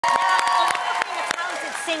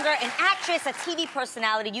singer, an actress, a TV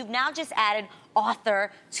personality. You've now just added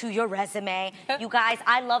author to your resume. You guys,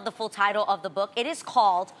 I love the full title of the book. It is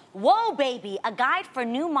called Whoa Baby, a guide for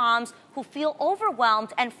new moms who feel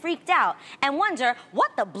overwhelmed and freaked out and wonder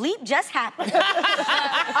what the bleep just happened.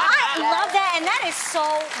 I love that, and that is so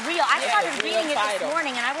real. I started reading it this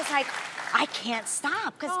morning, and I was like, I can't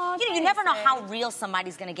stop, because you never know how real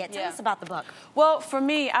somebody's going to get. Tell us about the book. Well, for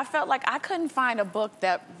me, I felt like I couldn't find a book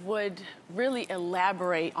that would really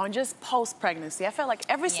elaborate on just post-pregnancy. I felt like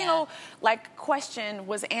every single question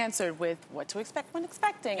was answered with what to expect when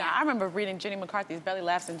expecting. I remember reading Jenny McCarthy's Belly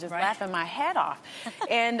Laughs and just laughing my head off.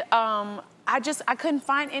 And I couldn't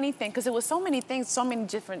find anything, because there was so many things, so many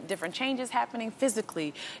different changes happening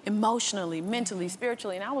physically, emotionally, mentally,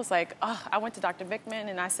 spiritually. And I was like, oh, I went to Dr. Biermann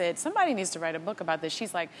and I said, somebody needs to write a book about this.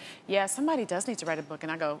 She's like, yeah, somebody does need to write a book.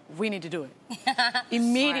 And I go, we need to do it.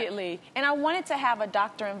 Immediately. And I wanted to have a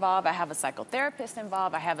doctor involved. I have a psychotherapist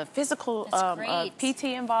involved. I have a physical PT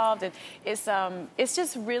involved. And it's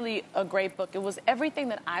just really a great book. It was everything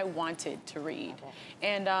that I wanted to read.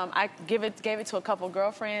 And I gave it to a couple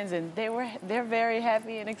girlfriends, and they're very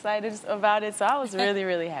happy and excited about it. So I was really,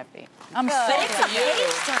 really happy. I'm so glad.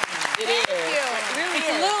 It is. It really is. It's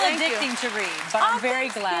a little addicting to read, but I'm very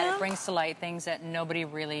glad it brings to light things that nobody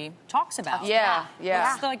really talks about. Yeah.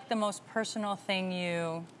 What's like the most personal thing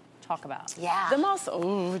you talk about? The most,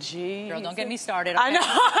 oh, gee. Girl, don't get me started. I know.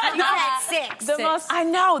 You had six. The most, I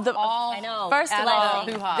know. I know. First of all,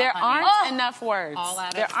 there aren't enough words.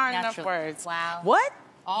 There aren't enough words. Wow. What?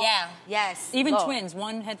 Yes. Even twins,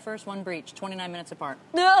 one head first, one breech, 29 minutes apart.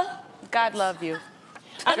 God love you.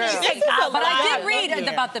 But I did read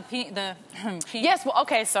about the Yes, well,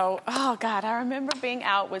 okay, so, oh, God, I remember being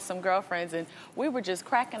out with some girlfriends, and we were just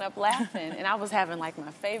cracking up laughing, and I was having, like,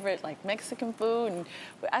 my favorite, like, Mexican food, and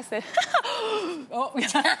I said, oh.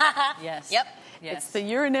 Yes. Yep. Yes. It's the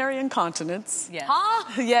urinary incontinence. Yes. Huh?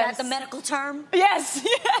 Yes. Is that the medical term? Yes.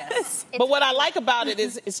 But what I like about it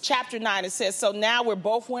is chapter 9. It says, so now we're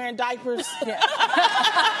both wearing diapers.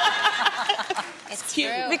 It's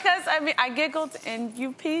cute. True. Because, I mean, I giggled and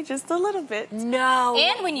you pee just a little bit. No.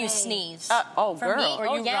 And when you sneeze. Oh, For girl. me,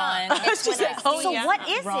 Or you run. It's when I sneeze. So what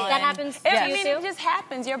is it? That happens to I you mean, too? it just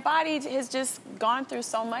happens. Your body has just gone through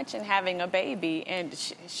so much in having a baby, and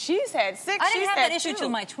she's had 6. I didn't have had that issue 2. till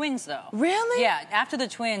my twins, though. Really? Yeah, after the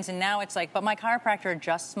twins, and now it's like, but my chiropractor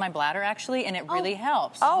adjusts my bladder, actually, and it really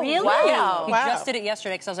helps. Oh, really? Wow. Yeah, he just did it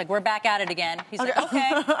yesterday, because I was like, we're back at it again. He's like,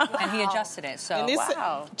 okay. And he adjusted it, so. And this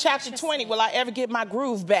chapter 20, will I ever get my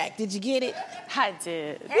groove back? Did you get it? I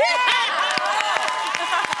did.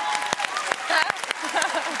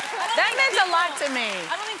 That meant a lot to me.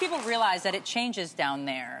 I don't think people realize that it changes down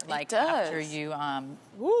there, like after you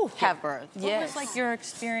Have birth. What Yes. was like your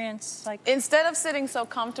experience? Like Instead of sitting so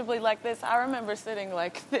comfortably like this, I remember sitting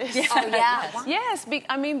like this. Oh, yeah. Yes,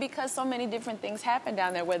 I mean, because so many different things happen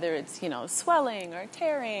down there, whether it's, swelling or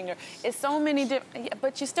tearing, or it's so many different,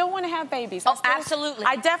 but you still want to have babies. Absolutely.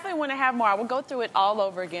 I definitely want to have more. I would go through it all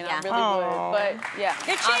over again. I really would, but yeah.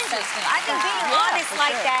 it changes. I think being honest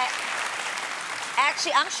like that,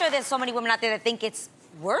 actually, I'm sure there's so many women out there that think it's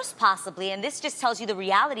worse possibly, and this just tells you the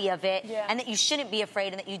reality of it, and that you shouldn't be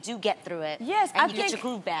afraid, and that you do get through it. Yes, and you get your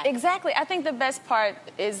groove back. Exactly. I think the best part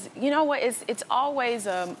is, you know what? It's always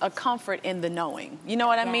a comfort in the knowing. You know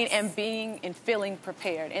what I mean? And being and feeling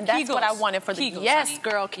prepared, and that's what I wanted for the Kegels,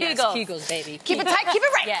 girl, Kegels. Kegels. Yes, Kegels, baby. Keep it tight, keep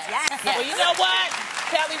it right. Yes. Well, you know what,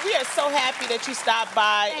 Kelly, we are so happy that you stopped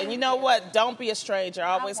by, and you know what? Don't be a stranger.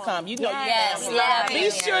 Always come. You know you love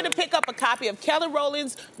Be sure to pick up a copy of Kelly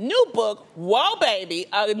Rowland's new book, Whoa Baby,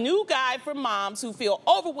 a new guide for moms who feel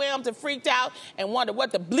overwhelmed and freaked out and wonder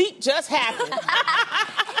what the bleep just happened. And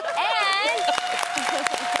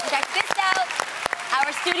check this out.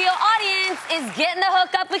 Our studio audience is getting the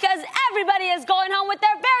hookup because everybody is going home with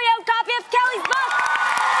their very own copy of Kelly's book.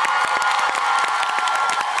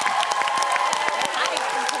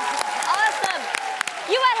 Awesome.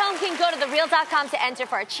 You at home can go to thereal.com to enter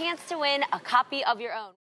for a chance to win a copy of your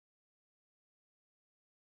own.